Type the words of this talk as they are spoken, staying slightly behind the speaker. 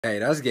Hey,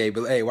 that's gay,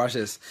 but hey, watch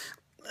this.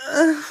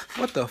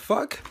 What the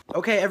fuck?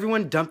 Okay,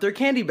 everyone dump their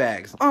candy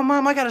bags. Oh,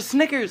 Mom, I got a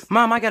Snickers.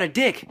 Mom, I got a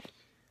dick.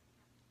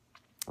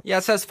 Yeah,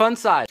 it says fun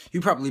size. You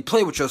probably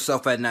play with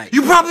yourself at night.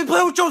 You probably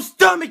play with your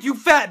stomach, you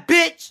fat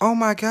bitch! Oh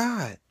my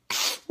god.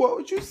 What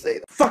would you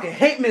say? Fucking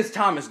hate Miss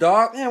Thomas,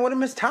 dog. Man, what did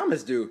Miss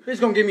Thomas do? She's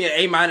gonna give me an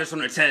A- on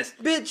the test.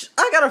 Bitch,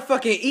 I got a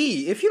fucking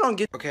E. If you don't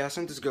get... Okay, I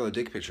sent this girl a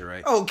dick picture,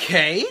 right?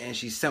 Okay. And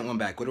she sent one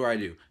back. What do I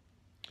do?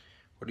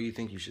 What do you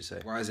think you should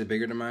say? Why is it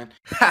bigger than mine?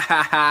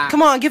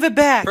 Come on, give it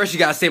back. First, you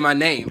gotta say my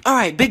name. All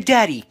right, Big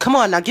Daddy. Come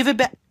on, now give it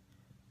back.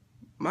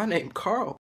 My name, Carl.